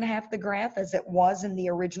left-hand half of the graph as it was in the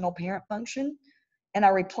original parent function, and I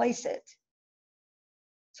replace it.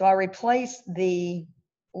 So I replace the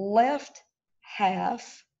left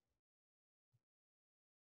half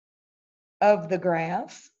of the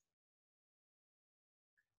graph.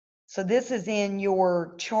 So this is in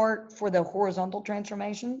your chart for the horizontal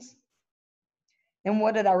transformations. And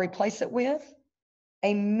what did I replace it with?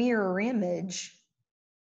 A mirror image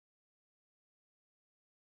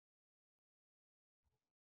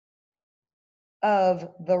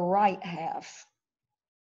of the right half.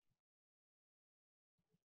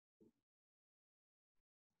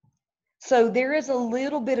 So there is a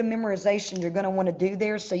little bit of memorization you're going to want to do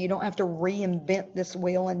there, so you don't have to reinvent this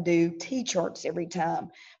wheel and do T-charts every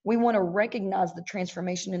time. We want to recognize the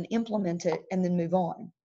transformation and implement it and then move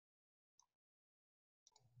on.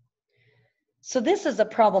 So this is a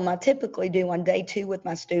problem I typically do on day 2 with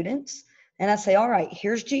my students. And I say, all right,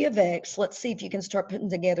 here's g of x. Let's see if you can start putting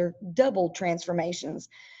together double transformations.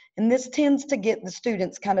 And this tends to get the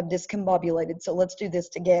students kind of discombobulated. So let's do this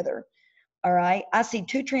together. All right, I see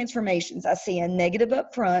two transformations. I see a negative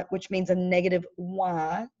up front, which means a negative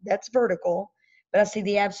y, that's vertical, but I see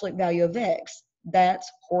the absolute value of x,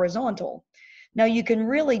 that's horizontal. Now you can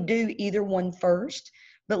really do either one first,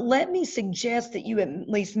 but let me suggest that you at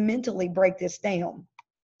least mentally break this down.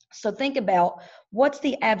 So think about, what's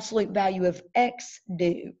the absolute value of x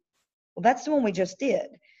do? Well, that's the one we just did.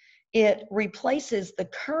 It replaces the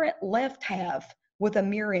current left half with a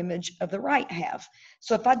mirror image of the right half.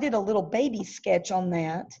 So if I did a little baby sketch on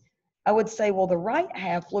that, I would say, well, the right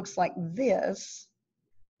half looks like this.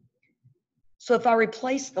 So if I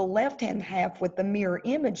replace the left-hand half with the mirror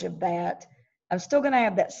image of that, I'm still going to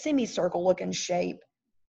have that semicircle looking shape,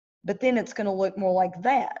 but then it's going to look more like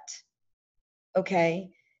that.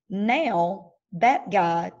 Okay, now that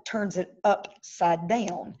guy turns it upside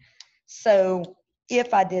down. So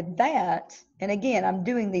if I did that, and again, I'm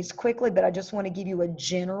doing these quickly, but I just want to give you a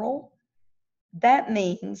general, that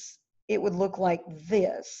means it would look like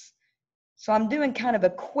this. So I'm doing kind of a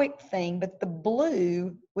quick thing, but the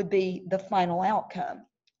blue would be the final outcome.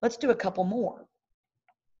 Let's do a couple more.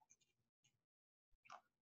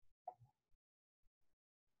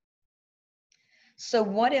 So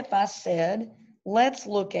what if I said, let's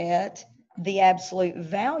look at the absolute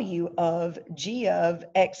value of g of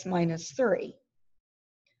x minus 3.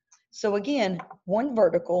 So again, one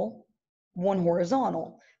vertical, one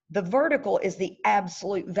horizontal. The vertical is the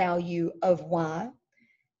absolute value of y.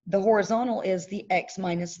 The horizontal is the x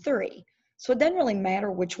minus 3. So it doesn't really matter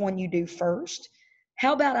which one you do first.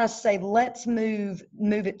 How about I say, let's move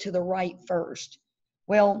it to the right first?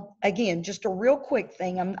 Well, again, just a real quick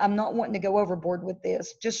thing. I'm not wanting to go overboard with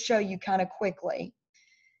this. Just show you kind of quickly.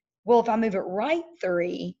 Well, if I move it right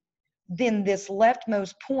 3, then this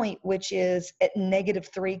leftmost point, which is at negative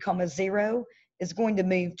 3 comma 0, is going to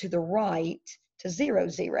move to the right to 0,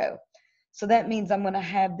 0. So that means I'm going to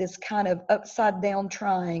have this kind of upside down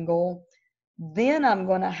triangle. Then I'm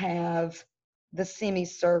going to have the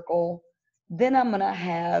semicircle. Then I'm going to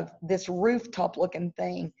have this rooftop looking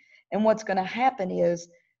thing. And what's going to happen is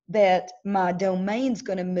that my domain's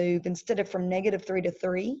going to move, instead of from negative 3 to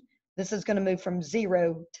 3, this is going to move from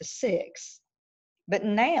 0 to 6. But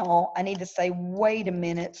now I need to say, wait a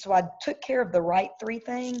minute. So I took care of the right 3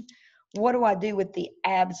 thing. What do I do with the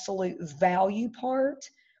absolute value part?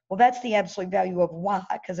 Well, that's the absolute value of y,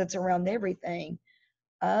 because it's around everything.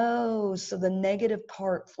 Oh, so the negative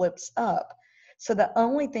part flips up. So the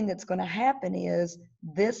only thing that's going to happen is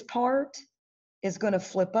this part is going to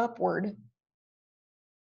flip upward.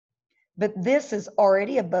 But this is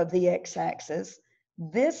already above the x-axis.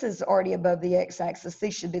 This is already above the x-axis.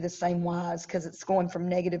 These should be the same y's because it's going from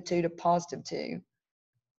negative 2 to positive 2.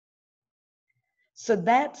 So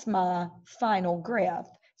that's my final graph.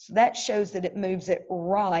 So that shows that it moves it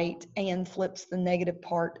right and flips the negative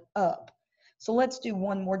part up. So let's do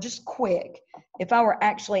one more, just quick. If I were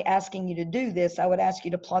actually asking you to do this, I would ask you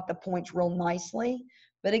to plot the points real nicely.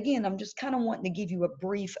 But again, I'm just kind of wanting to give you a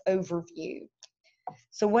brief overview.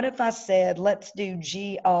 So what if I said, let's do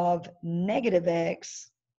g of negative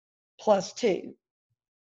x plus 2?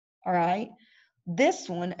 All right. This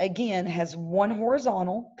one, again, has one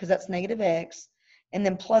horizontal, because that's negative x, and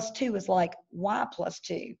then plus 2 is like y plus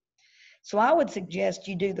 2. So I would suggest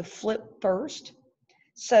you do the flip first.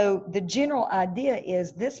 So the general idea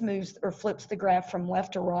is this moves or flips the graph from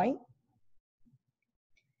left to right.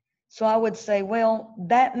 So I would say, well,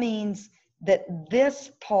 that means that this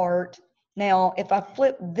part, now if I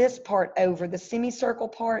flip this part over, the semicircle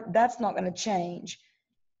part, that's not going to change.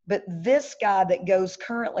 But this guy that goes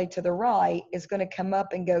currently to the right is going to come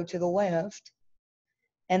up and go to the left.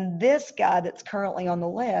 And this guy that's currently on the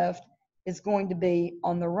left is going to be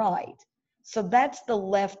on the right. So that's the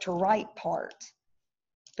left to right part.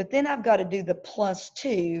 But then I've got to do the plus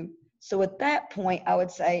 2. So at that point, I would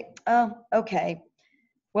say, oh, okay,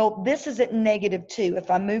 well, this is at negative 2. If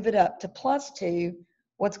I move it up to plus 2,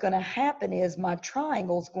 what's going to happen is my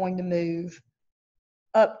triangle is going to move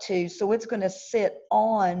up 2. So it's going to sit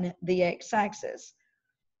on the x-axis.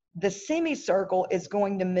 The semicircle is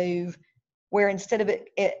going to move where instead of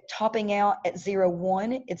it topping out at 0,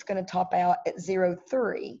 1, it's going to top out at 0,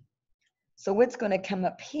 3. So it's going to come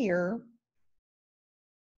up here.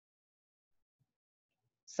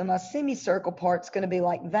 So my semicircle part's going to be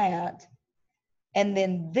like that. And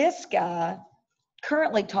then this guy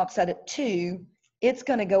currently tops out at 2. It's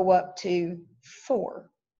going to go up to 4.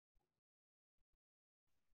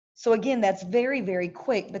 So again, that's very, very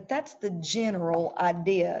quick, but that's the general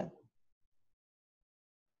idea.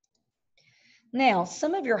 Now,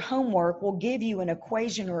 some of your homework will give you an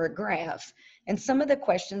equation or a graph, and some of the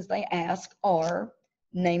questions they ask are,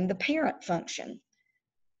 name the parent function.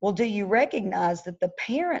 Well, do you recognize that the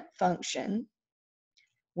parent function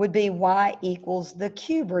would be y equals the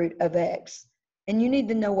cube root of x? And you need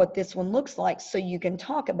to know what this one looks like so you can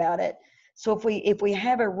talk about it. So if we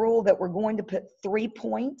have a rule that we're going to put 3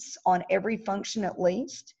 points on every function at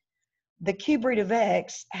least, the cube root of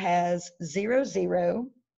x has 0, 0.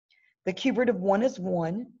 The cube root of 1 is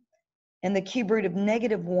 1, and the cube root of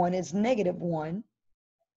 -1 is -1,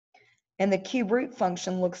 and the cube root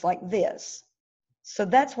function looks like this. So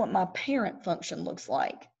that's what my parent function looks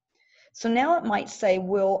like. So now it might say,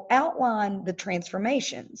 we'll outline the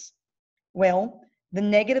transformations. Well, the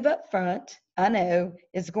negative up front, I know,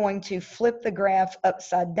 is going to flip the graph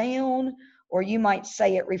upside down, or you might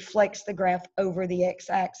say it reflects the graph over the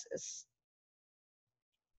x-axis.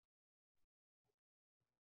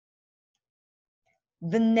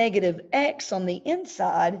 The negative x on the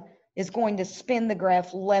inside is going to spin the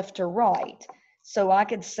graph left to right. So I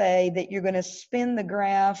could say that you're going to spin the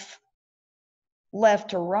graph left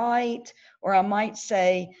to right, or I might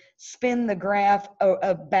say spin the graph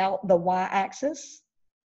about the y-axis.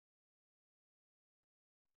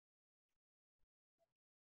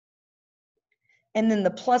 And then the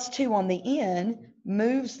 +2 on the end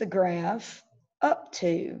moves the graph up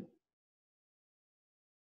 2.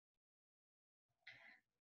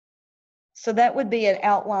 So that would be an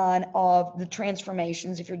outline of the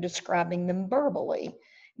transformations if you're describing them verbally.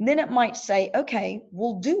 And then it might say, okay,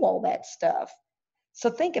 we'll do all that stuff. So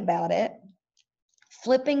think about it.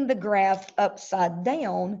 Flipping the graph upside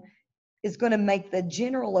down is going to make the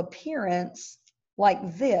general appearance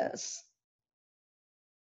like this.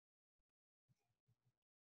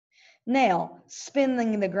 Now,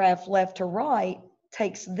 spinning the graph left to right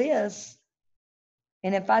takes this,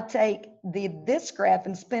 and if I take this graph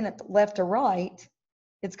and spin it left to right,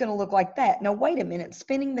 it's going to look like that. Now, wait a minute.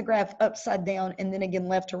 Spinning the graph upside down and then again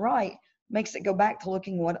left to right makes it go back to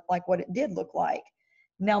looking like what it did look like.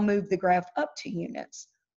 Now move the graph up 2 units.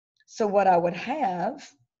 So what I would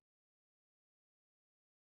have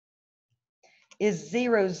is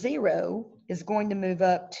 0, 0 is going to move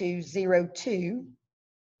up to 0, 2.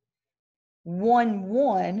 1,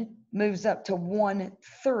 1 moves up to 1,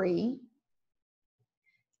 3.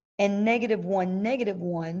 And -1,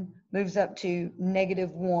 -1 moves up to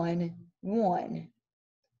 -1, 1.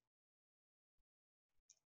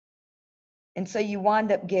 And so you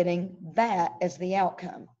wind up getting that as the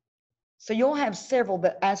outcome. So you'll have several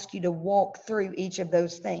that ask you to walk through each of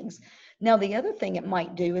those things. Now, the other thing it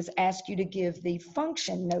might do is ask you to give the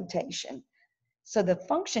function notation. So the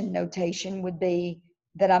function notation would be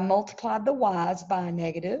that I multiplied the y's by a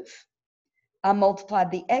negative, I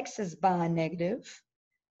multiplied the x's by a negative,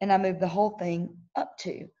 and I moved the whole thing up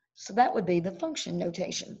 2. So that would be the function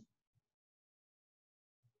notation.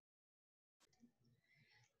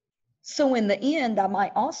 So in the end, I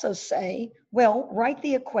might also say, well, write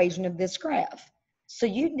the equation of this graph. So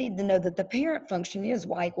you need to know that the parent function is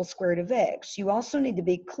y equals square root of x. You also need to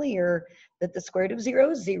be clear that the square root of 0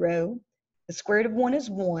 is 0, the square root of 1 is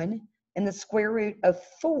 1, and the square root of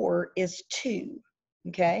 4 is 2,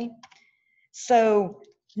 okay? So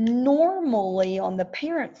normally on the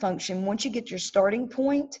parent function, once you get your starting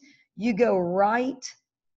point, you go right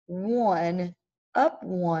 1, up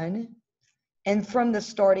 1, and from the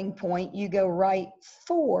starting point, you go right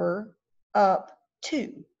 4, up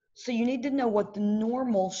 2. So you need to know what the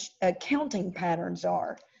normal counting patterns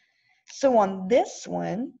are. So on this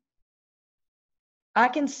one, I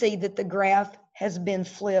can see that the graph has been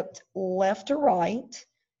flipped left to right,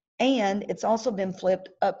 and it's also been flipped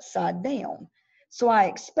upside down. So I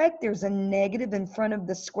expect there's a negative in front of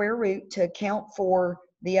the square root to account for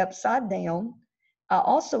the upside down. I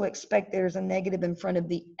also expect there's a negative in front of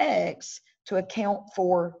the x to account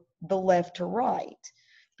for the left to right.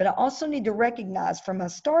 But I also need to recognize from my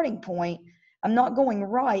starting point, I'm not going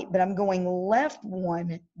right, but I'm going left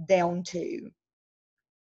 1, down 2.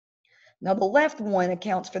 Now the left 1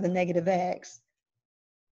 accounts for the negative x.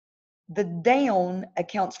 The down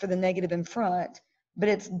accounts for the negative in front, but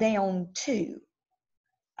it's down 2.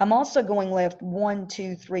 I'm also going left 1,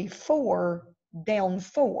 2, 3, 4, down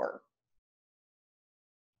 4.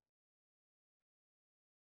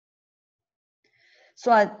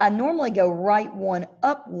 So I normally go right 1,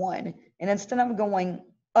 up 1, and instead of going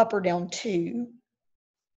up or down 2,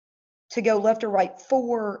 to go left or right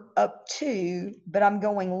 4, up 2, but I'm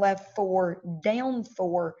going left 4, down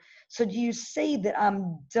 4. So do you see that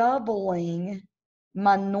I'm doubling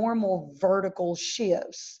my normal vertical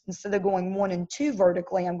shifts? Instead of going 1 and 2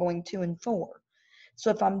 vertically, I'm going 2 and 4. So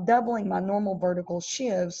if I'm doubling my normal vertical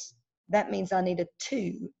shifts, that means I need a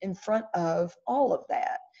 2 in front of all of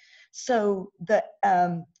that. So the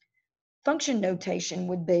function notation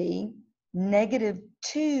would be negative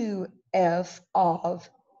 2f of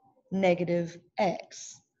negative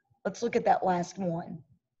x. Let's look at that last one.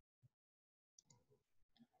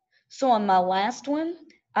 So on my last one,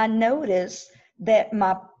 I notice that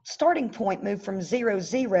my starting point moved from 0,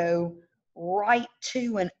 0, right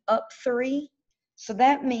 2 and up 3. So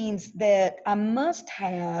that means that I must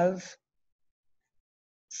have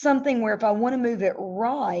something where if I want to move it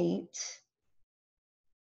right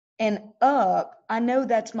and up, I know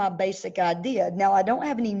that's my basic idea. Now, I don't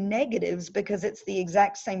have any negatives because it's the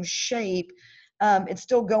exact same shape. It's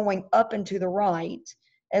still going up and to the right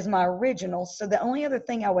as my original. So the only other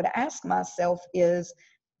thing I would ask myself is,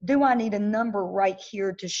 do I need a number right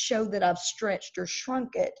here to show that I've stretched or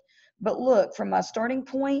shrunk it? But look, from my starting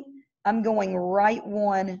point, I'm going right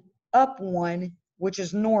 1, up 1, which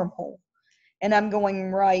is normal. And I'm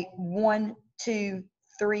going right 1, 2,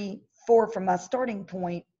 3, 4 from my starting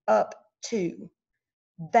point, up 2.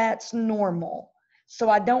 That's normal. So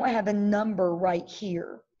I don't have a number right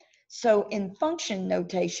here. So in function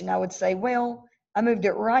notation, I would say, well, I moved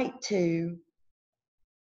it right 2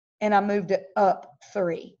 and I moved it up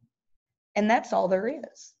 3. And that's all there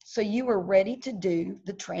is. So you are ready to do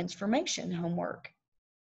the transformation homework.